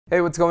Hey,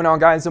 what's going on,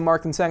 guys? I'm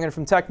Mark Sanger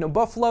from Techno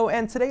Buffalo,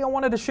 and today I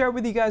wanted to share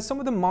with you guys some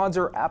of the mods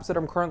or apps that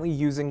I'm currently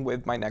using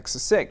with my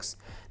Nexus 6.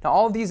 Now,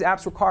 all of these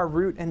apps require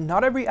root, and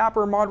not every app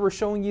or mod we're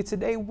showing you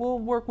today will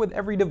work with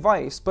every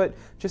device, but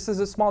just as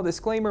a small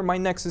disclaimer, my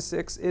Nexus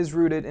 6 is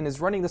rooted and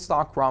is running the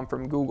stock ROM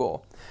from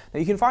Google. Now,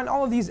 you can find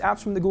all of these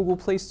apps from the Google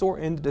Play Store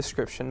in the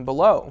description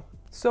below.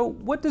 So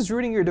what does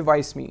rooting your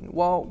device mean?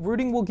 Well,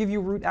 rooting will give you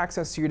root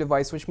access to your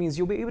device, which means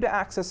you'll be able to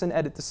access and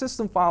edit the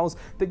system files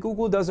that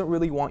Google doesn't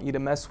really want you to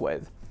mess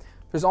with.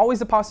 There's always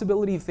the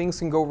possibility things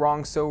can go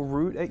wrong, so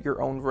root at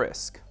your own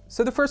risk.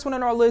 So the first one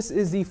on our list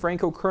is the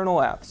Franco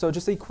kernel app. So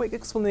just a quick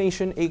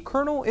explanation, a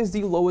kernel is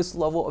the lowest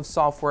level of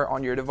software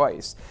on your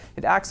device.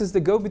 It acts as the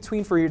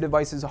go-between for your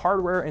device's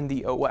hardware and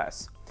the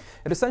OS.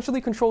 It essentially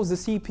controls the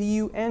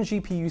CPU and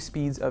GPU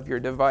speeds of your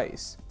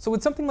device. So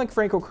with something like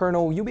Franco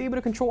kernel, you'll be able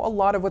to control a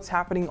lot of what's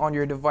happening on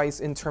your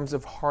device in terms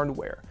of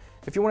hardware.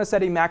 If you want to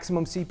set a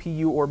maximum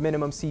CPU or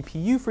minimum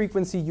CPU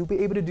frequency, you'll be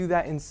able to do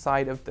that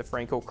inside of the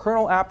Franco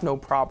kernel app, no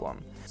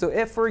problem. So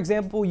if, for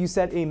example, you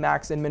set a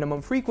max and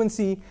minimum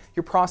frequency,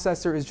 your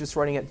processor is just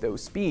running at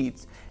those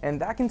speeds. And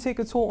that can take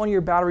a toll on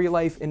your battery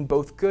life in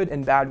both good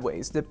and bad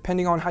ways,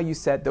 depending on how you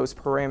set those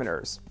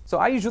parameters. So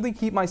I usually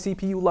keep my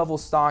CPU level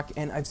stock,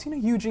 and I've seen a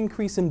huge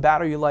increase in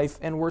battery life,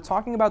 and we're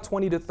talking about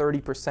 20 to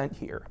 30%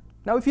 here.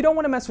 Now, if you don't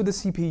want to mess with the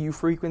CPU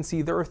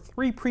frequency, there are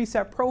 3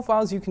 preset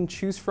profiles you can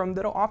choose from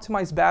that'll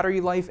optimize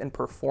battery life and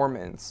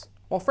performance.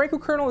 While Franco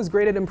kernel is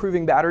great at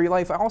improving battery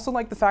life, I also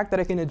like the fact that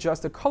I can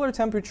adjust the color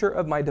temperature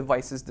of my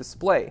device's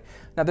display.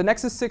 Now, the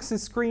Nexus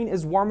 6's screen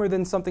is warmer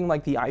than something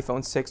like the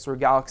iPhone 6 or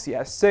Galaxy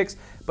S6,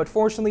 but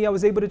fortunately I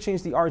was able to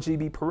change the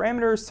RGB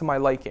parameters to my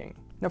liking.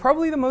 Now,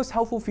 probably the most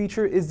helpful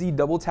feature is the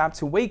double tap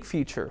to wake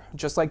feature.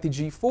 Just like the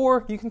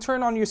G4, you can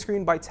turn on your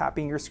screen by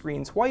tapping your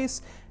screen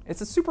twice. It's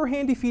a super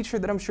handy feature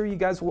that I'm sure you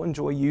guys will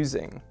enjoy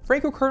using.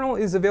 Franco kernel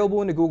is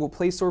available in the Google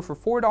Play Store for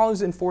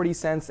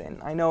 $4.40,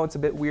 and I know it's a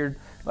bit weird,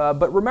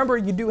 but remember,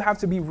 you do have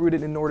to be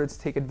rooted in order to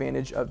take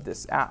advantage of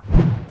this app.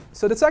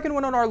 So the second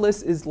one on our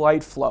list is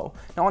Light Flow.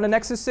 Now, on the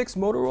Nexus 6,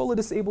 Motorola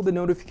disabled the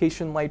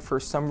notification light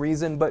for some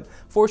reason, but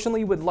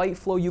fortunately with Light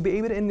Flow, you'll be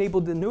able to enable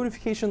the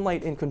notification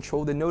light and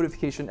control the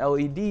notification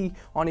LED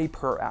on a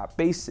per app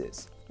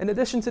basis. In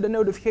addition to the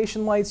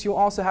notification lights, you'll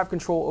also have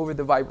control over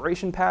the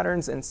vibration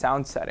patterns and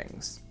sound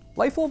settings.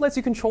 Light Flow lets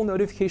you control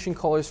notification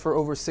colors for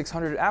over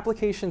 600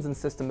 applications and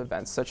system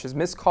events, such as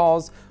missed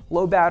calls,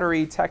 low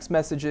battery, text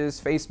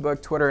messages,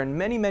 Facebook, Twitter, and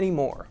many, many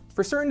more.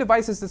 For certain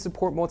devices that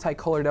support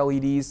multicolored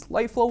LEDs,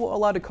 Light Flow will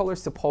allow the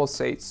colors to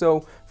pulsate.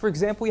 So, for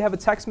example, you have a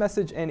text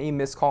message and a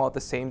missed call at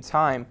the same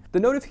time. The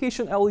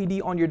notification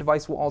LED on your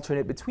device will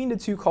alternate between the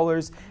two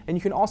colors, and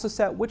you can also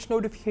set which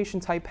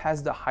notification type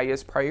has the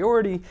highest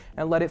priority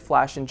and let it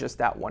flash in just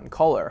that one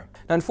color.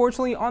 Now,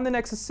 unfortunately, on the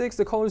Nexus 6,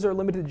 the colors are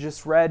limited to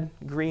just red,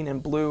 green,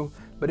 and blue,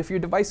 but if your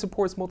device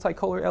supports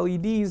multicolor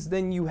LEDs,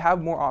 then you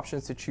have more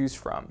options to choose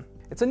from.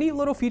 It's a neat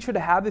little feature to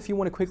have if you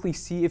want to quickly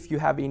see if you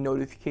have a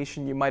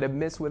notification you might have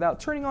missed without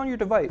turning on your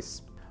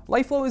device.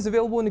 Light Flow is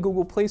available in the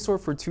Google Play Store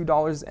for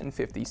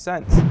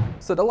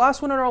 $2.50. So the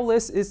last one on our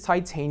list is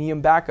Titanium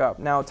Backup.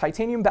 Now,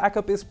 Titanium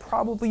Backup is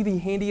probably the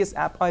handiest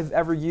app I've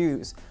ever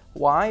used.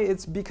 Why?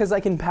 It's because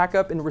I can back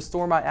up and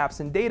restore my apps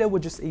and data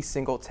with just a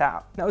single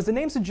tap. Now, as the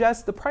name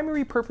suggests, the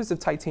primary purpose of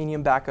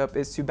Titanium Backup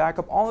is to back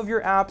up all of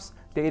your apps,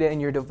 data,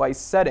 and your device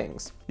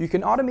settings. You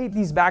can automate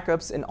these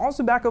backups and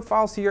also backup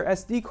files to your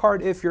SD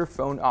card if your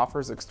phone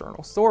offers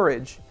external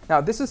storage. Now,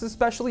 this is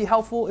especially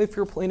helpful if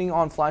you're planning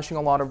on flashing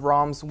a lot of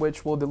ROMs,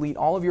 which will delete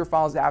all of your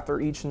files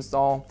after each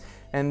install.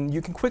 And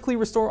you can quickly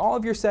restore all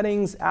of your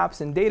settings,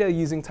 apps, and data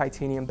using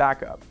Titanium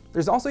Backup.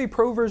 There's also a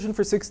pro version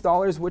for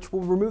 $6, which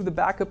will remove the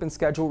backup and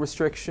schedule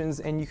restrictions,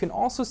 and you can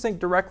also sync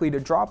directly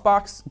to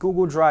Dropbox,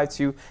 Google Drive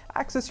to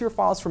access your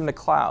files from the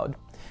cloud.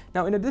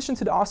 Now, in addition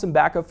to the awesome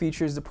backup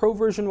features, the pro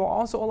version will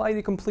also allow you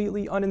to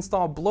completely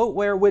uninstall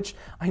bloatware, which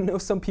I know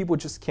some people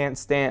just can't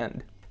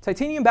stand.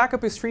 Titanium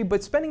Backup is free,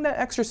 but spending that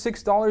extra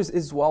 $6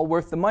 is well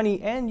worth the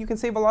money, and you can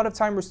save a lot of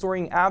time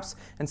restoring apps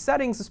and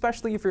settings,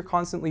 especially if you're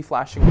constantly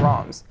flashing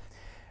ROMs.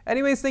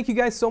 Anyways, thank you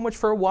guys so much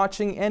for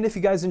watching, and if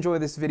you guys enjoy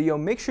this video,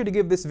 make sure to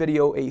give this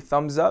video a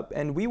thumbs up,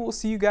 and we will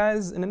see you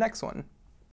guys in the next one.